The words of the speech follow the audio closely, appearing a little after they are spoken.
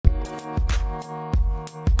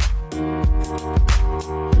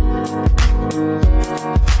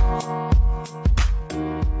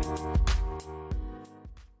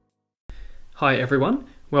Hi everyone,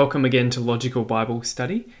 welcome again to Logical Bible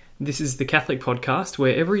Study. This is the Catholic podcast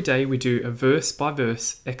where every day we do a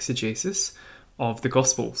verse-by-verse exegesis of the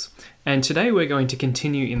Gospels. And today we're going to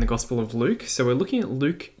continue in the Gospel of Luke. So we're looking at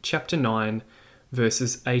Luke chapter 9,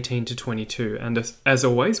 verses 18 to 22. And as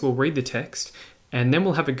always, we'll read the text and then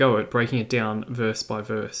we'll have a go at breaking it down verse by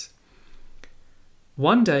verse.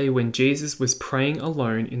 One day when Jesus was praying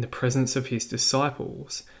alone in the presence of his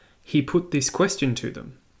disciples, he put this question to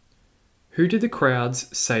them: "Who do the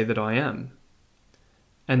crowds say that I am?"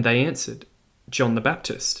 And they answered, "John the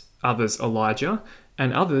Baptist, others Elijah,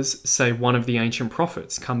 and others say one of the ancient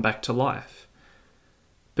prophets come back to life."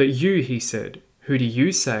 "But you," he said, "who do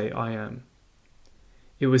you say I am?"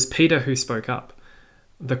 It was Peter who spoke up.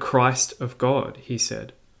 "The Christ of God," he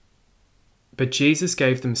said. But Jesus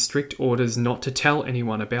gave them strict orders not to tell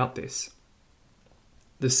anyone about this.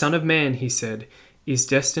 "The Son of Man," he said, "is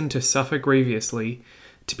destined to suffer grievously,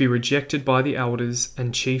 to be rejected by the elders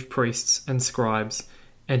and chief priests and scribes,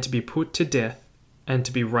 and to be put to death, and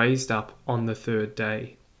to be raised up on the third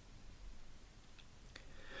day."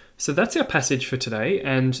 So that's our passage for today,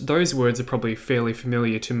 and those words are probably fairly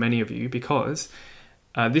familiar to many of you because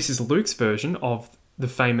this is Luke's version of the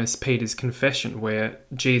famous Peter's confession, where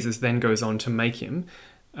Jesus then goes on to make him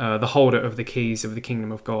the holder of the keys of the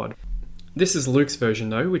kingdom of God. This is Luke's version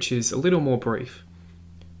though, which is a little more brief.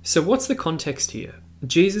 So what's the context here?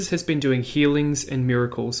 Jesus has been doing healings and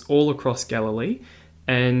miracles all across Galilee,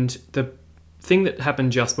 and the thing that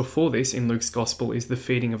happened just before this in Luke's Gospel is the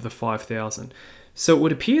feeding of the 5,000. So it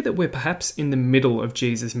would appear that we're perhaps in the middle of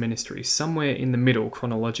Jesus' ministry, somewhere in the middle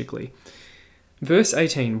chronologically. Verse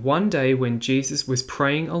 18, one day when Jesus was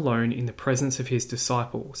praying alone in the presence of his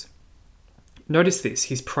disciples. Notice this,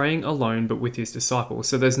 he's praying alone but with his disciples.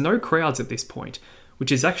 So there's no crowds at this point,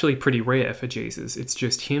 which is actually pretty rare for Jesus. It's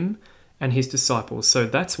just him and his disciples. So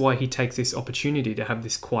that's why he takes this opportunity to have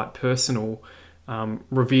this quite personal,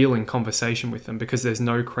 revealing conversation with them, because there's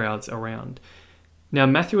no crowds around. Now,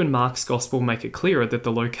 Matthew and Mark's Gospel make it clearer that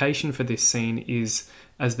the location for this scene is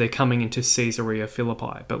as they're coming into Caesarea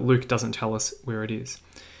Philippi, but Luke doesn't tell us where it is.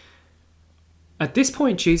 At this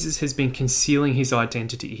point, Jesus has been concealing his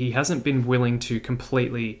identity. He hasn't been willing to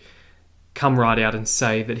completely come right out and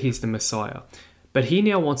say that he's the Messiah. But he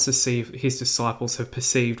now wants to see if his disciples have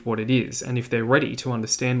perceived what it is and if they're ready to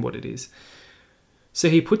understand what it is. So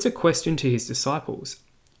he puts a question to his disciples: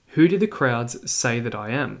 "Who do the crowds say that I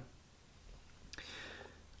am?"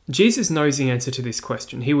 Jesus knows the answer to this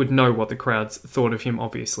question. He would know what the crowds thought of him,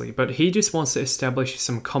 obviously, but he just wants to establish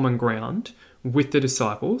some common ground with the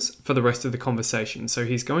disciples for the rest of the conversation. So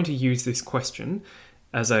he's going to use this question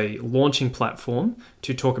as a launching platform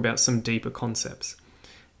to talk about some deeper concepts.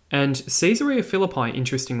 And Caesarea Philippi,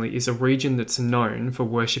 interestingly, is a region that's known for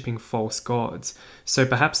worshipping false gods. So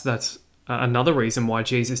perhaps that's another reason why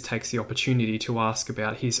Jesus takes the opportunity to ask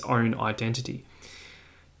about his own identity.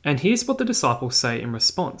 And here's what the disciples say in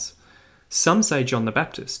response. Some say John the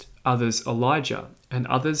Baptist, others Elijah, and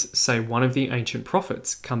others say one of the ancient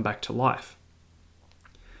prophets come back to life.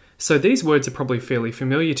 So these words are probably fairly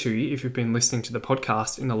familiar to you if you've been listening to the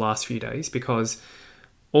podcast in the last few days, because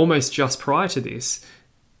almost just prior to this,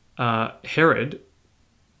 Herod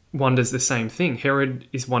wonders the same thing. Herod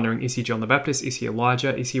is wondering, is he John the Baptist? Is he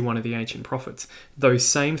Elijah? Is he one of the ancient prophets? Those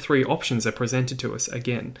same three options are presented to us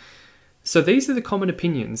again. So these are the common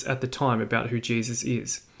opinions at the time about who Jesus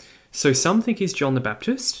is. So some think he's John the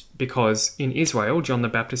Baptist because in Israel, John the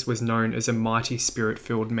Baptist was known as a mighty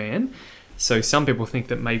spirit-filled man. So some people think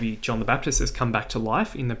that maybe John the Baptist has come back to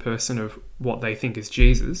life in the person of what they think is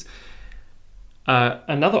Jesus.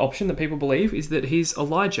 Another option that people believe is that he's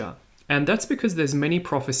Elijah. And that's because there's many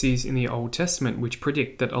prophecies in the Old Testament which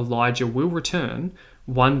predict that Elijah will return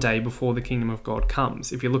one day before the kingdom of God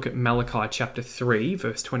comes. If you look at Malachi chapter 3,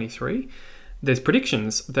 verse 23, there's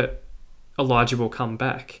predictions that Elijah will come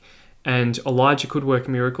back. And Elijah could work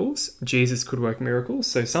miracles, Jesus could work miracles,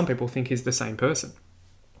 so some people think he's the same person.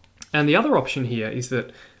 And the other option here is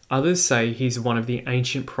that others say he's one of the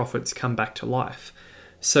ancient prophets come back to life.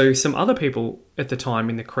 So some other people at the time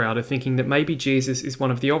in the crowd are thinking that maybe Jesus is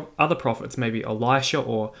one of the other prophets, maybe Elisha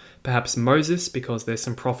or perhaps Moses, because there's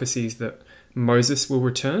some prophecies that Moses will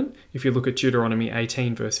return. If you look at Deuteronomy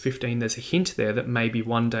 18 verse 15, there's a hint there that maybe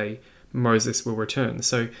one day Moses will return.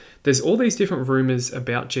 So there's all these different rumors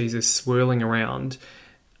about Jesus swirling around.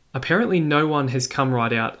 Apparently no one has come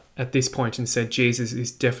right out at this point and said Jesus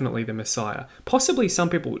is definitely the Messiah. Possibly some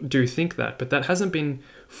people do think that, but that hasn't been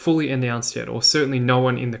fully announced yet, or certainly no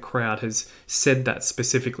one in the crowd has said that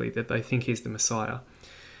specifically, that they think he's the Messiah.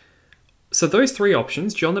 So those three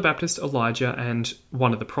options, John the Baptist, Elijah, and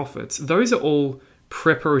one of the prophets, those are all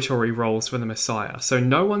preparatory roles for the Messiah. So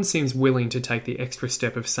no one seems willing to take the extra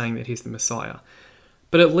step of saying that he's the Messiah.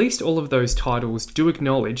 But at least all of those titles do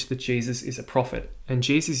acknowledge that Jesus is a prophet, and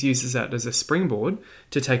Jesus uses that as a springboard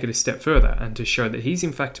to take it a step further and to show that he's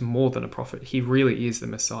in fact more than a prophet. He really is the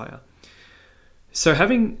Messiah. So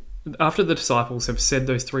after the disciples have said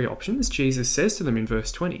those three options, Jesus says to them in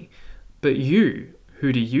verse 20, "But you,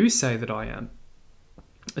 who do you say that I am?"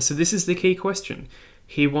 So this is the key question.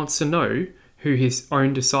 He wants to know who his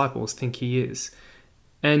own disciples think he is.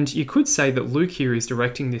 And you could say that Luke here is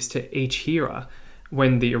directing this to each hearer.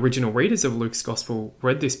 When the original readers of Luke's Gospel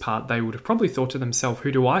read this part, they would have probably thought to themselves,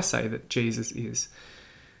 who do I say that Jesus is?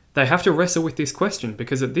 They have to wrestle with this question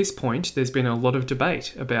because at this point, there's been a lot of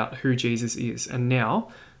debate about who Jesus is. And now,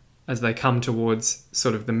 as they come towards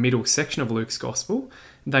sort of the middle section of Luke's Gospel,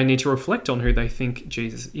 they need to reflect on who they think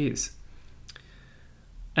Jesus is.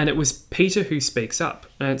 And it was Peter who speaks up.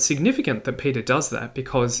 And it's significant that Peter does that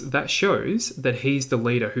because that shows that he's the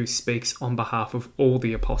leader who speaks on behalf of all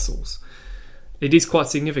the apostles. It is quite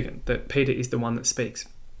significant that Peter is the one that speaks.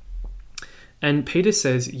 And Peter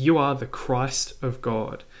says, "You are the Christ of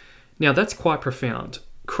God." Now that's quite profound.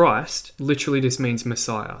 Christ literally just means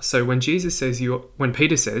Messiah. So when Peter says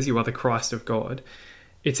you are the Christ of God,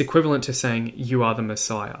 it's equivalent to saying you are the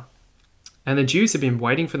Messiah. And the Jews have been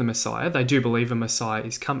waiting for the Messiah. They do believe a Messiah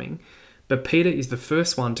is coming. But Peter is the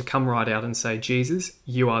first one to come right out and say, "Jesus,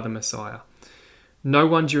 you are the Messiah." No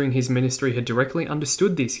one during his ministry had directly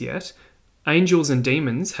understood this yet. Angels and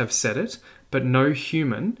demons have said it, but no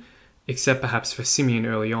human, except perhaps for Simeon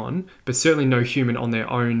early on, but certainly no human on their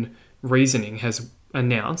own reasoning has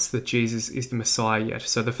announced that Jesus is the Messiah yet.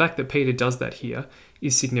 So the fact that Peter does that here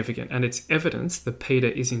is significant, and it's evidence that Peter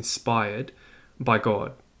is inspired by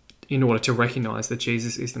God in order to recognize that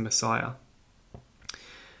Jesus is the Messiah.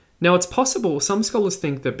 Now it's possible, some scholars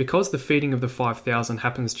think that because the feeding of the 5,000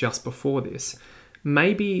 happens just before this,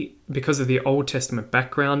 maybe because of the Old Testament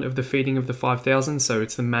background of the feeding of the 5,000, so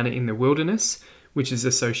it's the manna in the wilderness, which is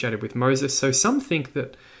associated with Moses. So some think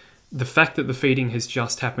that the fact that the feeding has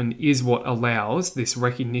just happened is what allows this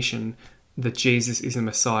recognition that Jesus is the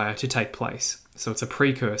Messiah to take place. So it's a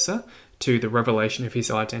precursor to the revelation of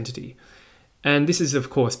his identity. And this is,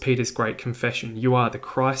 of course, Peter's great confession. You are the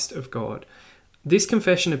Christ of God. This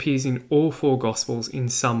confession appears in all four Gospels in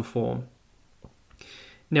some form.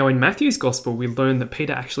 Now, in Matthew's Gospel, we learn that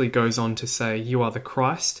Peter actually goes on to say, "You are the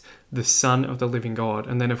Christ, the Son of the living God."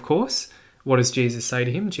 And then, of course, what does Jesus say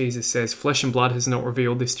to him? Jesus says, "Flesh and blood has not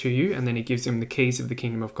revealed this to you." And then he gives him the keys of the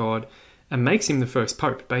kingdom of God and makes him the first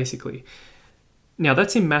pope, basically. Now,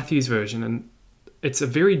 that's in Matthew's version, and it's a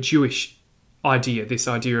very Jewish idea, this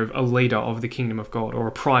idea of a leader of the kingdom of God or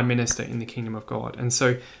a prime minister in the kingdom of God. And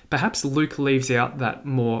so perhaps Luke leaves out that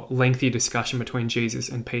more lengthy discussion between Jesus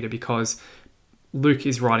and Peter because Luke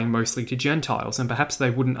is writing mostly to Gentiles, and perhaps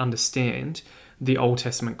they wouldn't understand the Old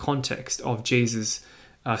Testament context of Jesus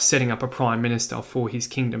setting up a prime minister for his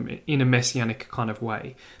kingdom in a messianic kind of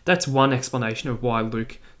way. That's one explanation of why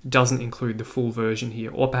Luke doesn't include the full version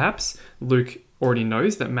here. Or perhaps Luke already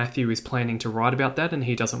knows that Matthew is planning to write about that and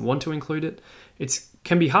he doesn't want to include it. It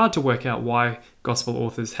can be hard to work out why gospel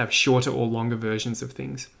authors have shorter or longer versions of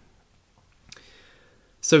things.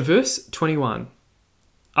 So verse 21,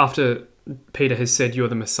 after Peter has said, "You're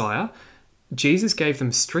the Messiah," Jesus gave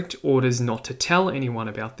them strict orders not to tell anyone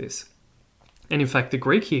about this. And in fact, the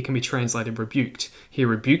Greek here can be translated rebuked. He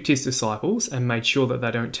rebuked his disciples and made sure that they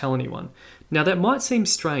don't tell anyone. Now that might seem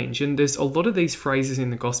strange, and there's a lot of these phrases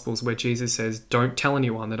in the Gospels where Jesus says, "Don't tell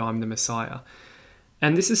anyone that I'm the Messiah."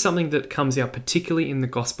 And this is something that comes out particularly in the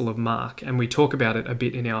Gospel of Mark, and we talk about it a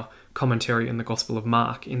bit in our commentary in the Gospel of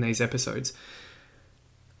Mark in these episodes.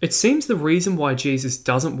 It seems the reason why Jesus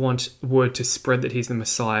doesn't want word to spread that he's the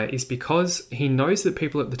Messiah is because he knows that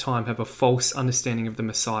people at the time have a false understanding of the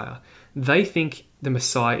Messiah. They think the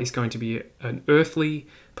Messiah is going to be an earthly,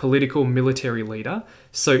 political, military leader.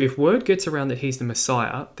 So if word gets around that he's the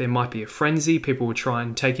Messiah, there might be a frenzy. People will try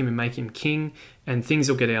and take him and make him king, and things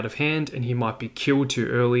will get out of hand, and he might be killed too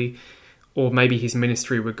early, or maybe his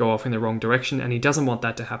ministry would go off in the wrong direction, and he doesn't want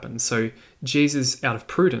that to happen. So Jesus, out of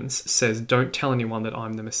prudence, says, "Don't tell anyone that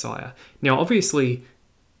I'm the Messiah." Now, obviously,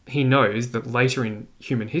 he knows that later in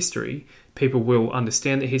human history, people will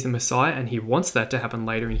understand that he's the Messiah, and he wants that to happen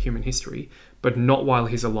later in human history, but not while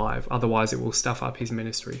he's alive. Otherwise, it will stuff up his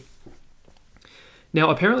ministry. Now,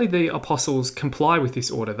 apparently the apostles comply with this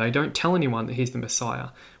order. They don't tell anyone that he's the Messiah.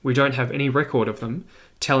 We don't have any record of them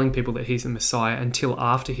telling people that he's the Messiah until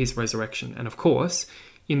after his resurrection. And of course,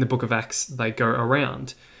 in the book of Acts, they go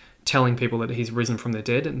around telling people that he's risen from the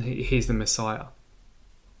dead and he's the Messiah.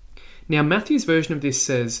 Now, Matthew's version of this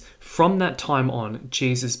says, from that time on,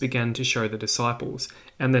 Jesus began to show the disciples.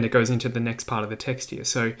 And then it goes into the next part of the text here.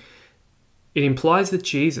 So it implies that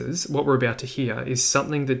Jesus, what we're about to hear, is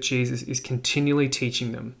something that Jesus is continually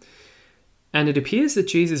teaching them. And it appears that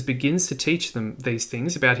Jesus begins to teach them these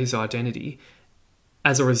things about his identity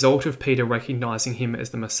as a result of Peter recognizing him as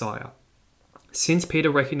the Messiah. Since Peter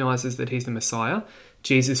recognizes that he's the Messiah,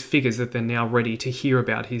 Jesus figures that they're now ready to hear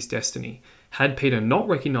about his destiny. Had Peter not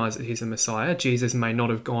recognized that he's the Messiah, Jesus may not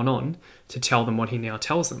have gone on to tell them what he now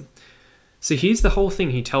tells them. So here's the whole thing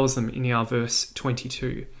he tells them in our verse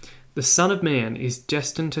 22. The Son of Man is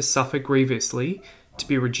destined to suffer grievously, to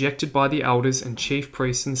be rejected by the elders and chief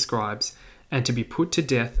priests and scribes, and to be put to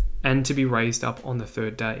death, and to be raised up on the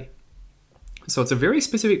third day. So it's a very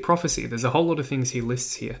specific prophecy. There's a whole lot of things he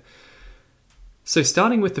lists here. So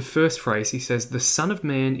starting with the first phrase, he says, the Son of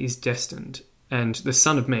Man is destined. And the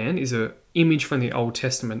Son of Man is an image from the Old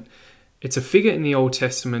Testament. It's a figure in the Old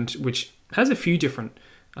Testament which has a few different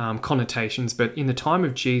connotations, but in the time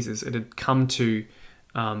of Jesus, it had come to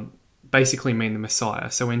basically mean the Messiah.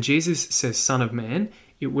 So when Jesus says Son of Man,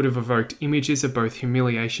 it would have evoked images of both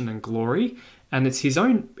humiliation and glory, and it's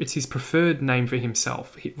his preferred name for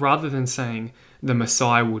himself. Rather than saying the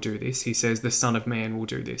Messiah will do this, he says the Son of Man will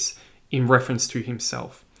do this, in reference to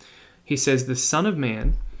himself. He says the Son of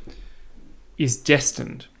Man is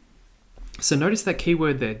destined. So notice that key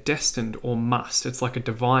word there, destined or must. It's like a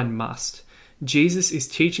divine must. Jesus is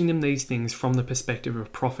teaching them these things from the perspective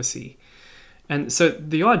of prophecy. And so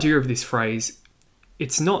the idea of this phrase,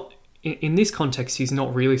 it's not, in this context, he's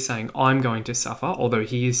not really saying, I'm going to suffer, although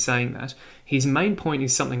he is saying that. His main point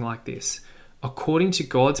is something like this. According to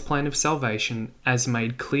God's plan of salvation, as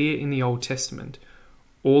made clear in the Old Testament,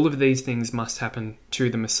 all of these things must happen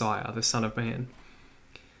to the Messiah, the Son of Man.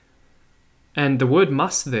 And the word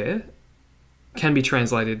must there can be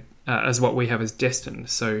translated as what we have as destined.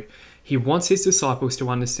 So he wants his disciples to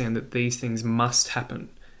understand that these things must happen.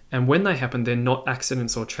 And when they happen, they're not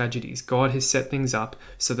accidents or tragedies. God has set things up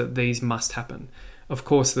so that these must happen. Of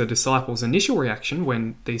course, the disciples' initial reaction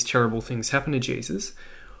when these terrible things happen to Jesus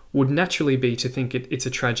would naturally be to think it's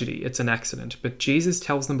a tragedy, it's an accident. But Jesus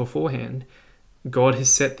tells them beforehand, God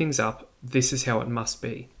has set things up, this is how it must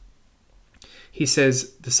be. He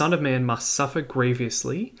says the Son of Man must suffer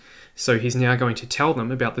grievously, so he's now going to tell them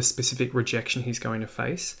about the specific rejection he's going to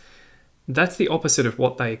face. That's the opposite of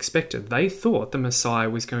what they expected. They thought the Messiah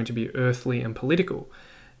was going to be earthly and political,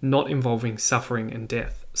 not involving suffering and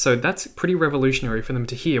death. So that's pretty revolutionary for them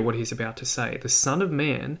to hear what he's about to say. The Son of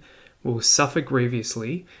Man will suffer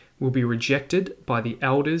grievously, will be rejected by the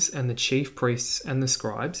elders and the chief priests and the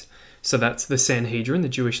scribes. So that's the Sanhedrin, the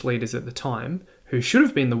Jewish leaders at the time, who should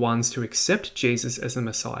have been the ones to accept Jesus as the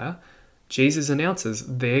Messiah. Jesus announces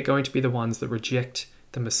they're going to be the ones that reject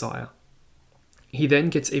the Messiah. He then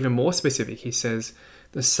gets even more specific. He says,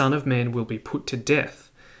 the Son of Man will be put to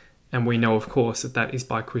death. And we know, of course, that that is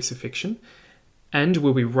by crucifixion. And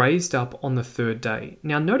will be raised up on the third day.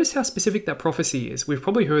 Now, notice how specific that prophecy is. We've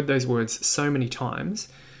probably heard those words so many times.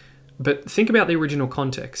 But think about the original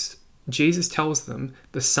context. Jesus tells them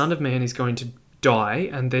the Son of Man is going to die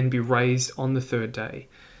and then be raised on the third day.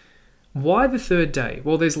 Why the third day?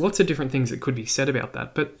 Well, there's lots of different things that could be said about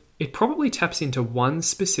that, but it probably taps into one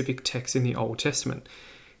specific text in the Old Testament.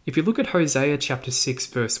 If you look at Hosea chapter 6,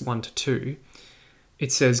 verse 1 to 2,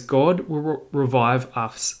 it says, God will revive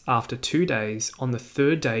us after 2 days. On the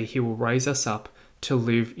third day, he will raise us up to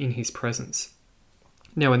live in his presence.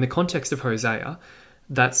 Now, in the context of Hosea,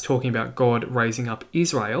 that's talking about God raising up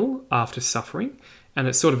Israel after suffering, and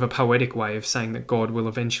it's sort of a poetic way of saying that God will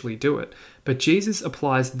eventually do it. But Jesus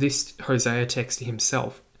applies this Hosea text to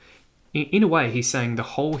himself. In a way, he's saying the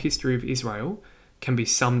whole history of Israel can be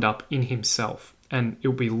summed up in himself, and it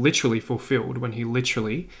will be literally fulfilled when he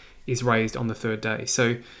literally is raised on the third day.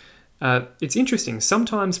 So it's interesting.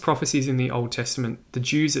 Sometimes prophecies in the Old Testament, the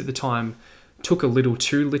Jews at the time took a little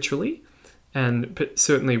too literally, and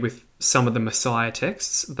certainly with some of the Messiah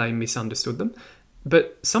texts, they misunderstood them.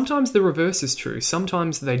 But sometimes the reverse is true.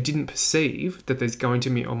 Sometimes they didn't perceive that there's going to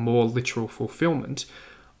be a more literal fulfillment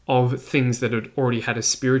of things that had already had a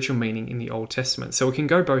spiritual meaning in the Old Testament. So it can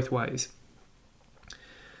go both ways.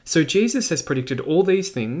 So Jesus has predicted all these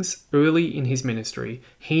things early in his ministry.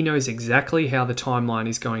 He knows exactly how the timeline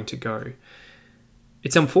is going to go.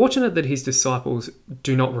 It's unfortunate that his disciples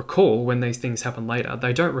do not recall when these things happen later.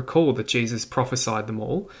 They don't recall that Jesus prophesied them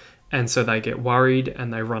all, and so they get worried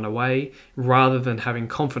and they run away, rather than having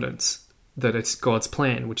confidence that it's God's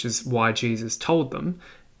plan, which is why Jesus told them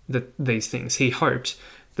that these things. He hoped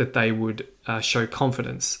that they would show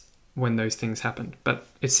confidence when those things happened. But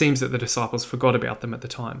it seems that the disciples forgot about them at the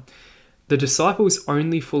time. The disciples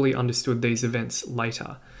only fully understood these events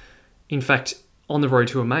later. In fact, on the road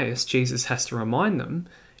to Emmaus, Jesus has to remind them,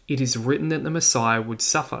 it is written that the Messiah would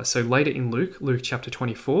suffer. So later in Luke chapter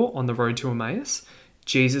 24, on the road to Emmaus,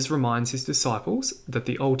 Jesus reminds his disciples that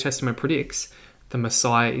the Old Testament predicts the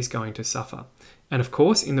Messiah is going to suffer. And of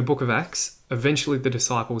course, in the book of Acts, eventually the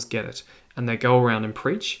disciples get it, and they go around and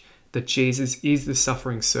preach that Jesus is the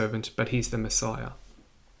suffering servant, but he's the Messiah.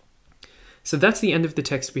 So that's the end of the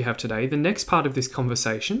text we have today. The next part of this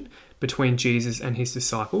conversation between Jesus and his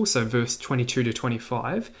disciples, so verse 22 to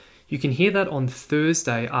 25, you can hear that on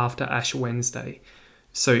Thursday after Ash Wednesday.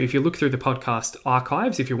 So if you look through the podcast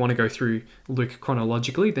archives, if you want to go through Luke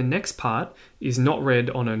chronologically, the next part is not read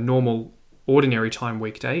on a normal ordinary time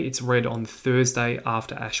weekday. It's read on Thursday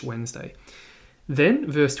after Ash Wednesday. Then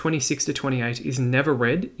verse 26 to 28 is never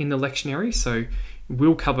read in the lectionary. So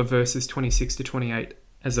we'll cover verses 26 to 28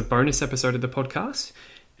 as a bonus episode of the podcast.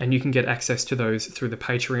 And you can get access to those through the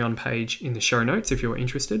Patreon page in the show notes if you're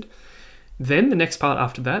interested. Then the next part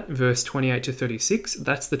after that, verse 28 to 36,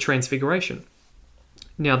 that's the Transfiguration.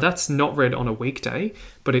 Now that's not read on a weekday,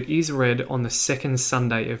 but it is read on the second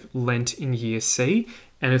Sunday of Lent in year C,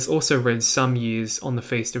 and it's also read some years on the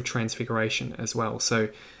Feast of Transfiguration as well. So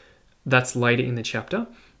that's later in the chapter.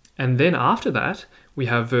 And then after that, we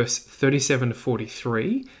have verse 37 to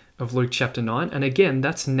 43 of Luke chapter 9, and again,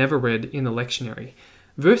 that's never read in the lectionary.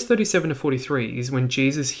 Verse 37 to 43 is when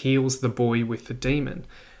Jesus heals the boy with the demon.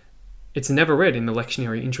 It's never read in the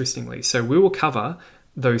lectionary, interestingly. So we will cover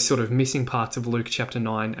those sort of missing parts of Luke chapter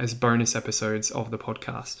 9 as bonus episodes of the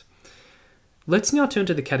podcast. Let's now turn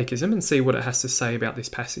to the Catechism and see what it has to say about this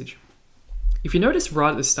passage. If you notice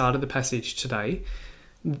right at the start of the passage today,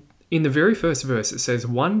 in the very first verse it says,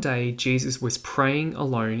 one day Jesus was praying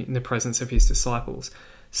alone in the presence of his disciples.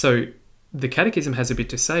 So the Catechism has a bit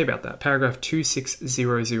to say about that. Paragraph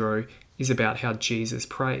 2600 is about how Jesus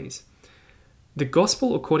prays. The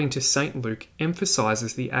Gospel according to St. Luke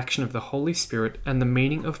emphasizes the action of the Holy Spirit and the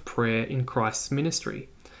meaning of prayer in Christ's ministry.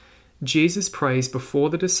 Jesus prays before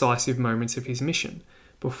the decisive moments of his mission,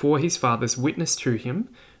 before his Father's witness to him,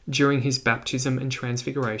 during his baptism and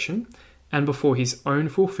transfiguration, and before his own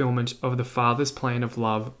fulfillment of the Father's plan of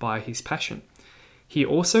love by his passion. He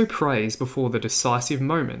also prays before the decisive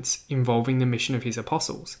moments involving the mission of his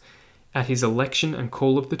apostles, at his election and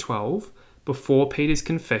call of the 12, before Peter's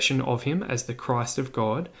confession of him as the Christ of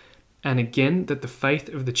God, and again that the faith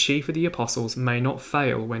of the chief of the apostles may not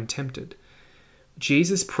fail when tempted.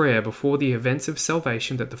 Jesus' prayer before the events of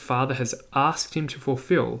salvation that the Father has asked him to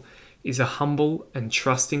fulfill is a humble and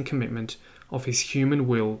trusting commitment of his human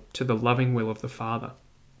will to the loving will of the Father.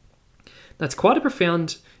 That's quite a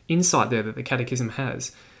profound insight there that the Catechism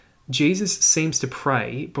has. Jesus seems to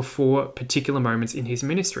pray before particular moments in his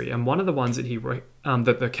ministry, and one of the ones that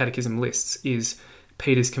that the Catechism lists is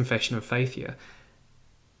Peter's confession of faith here.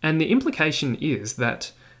 And the implication is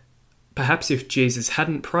that perhaps if Jesus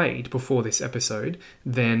hadn't prayed before this episode,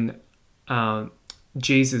 then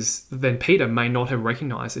Peter may not have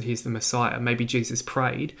recognized that he's the Messiah. Maybe Jesus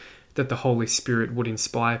prayed that the Holy Spirit would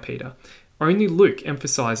inspire Peter. Only Luke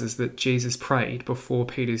emphasizes that Jesus prayed before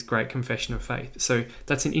Peter's great confession of faith. So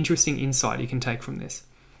that's an interesting insight you can take from this.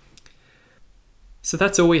 So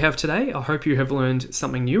that's all we have today. I hope you have learned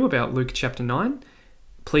something new about Luke chapter 9.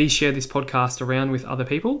 Please share this podcast around with other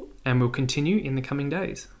people, and we'll continue in the coming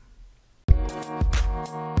days.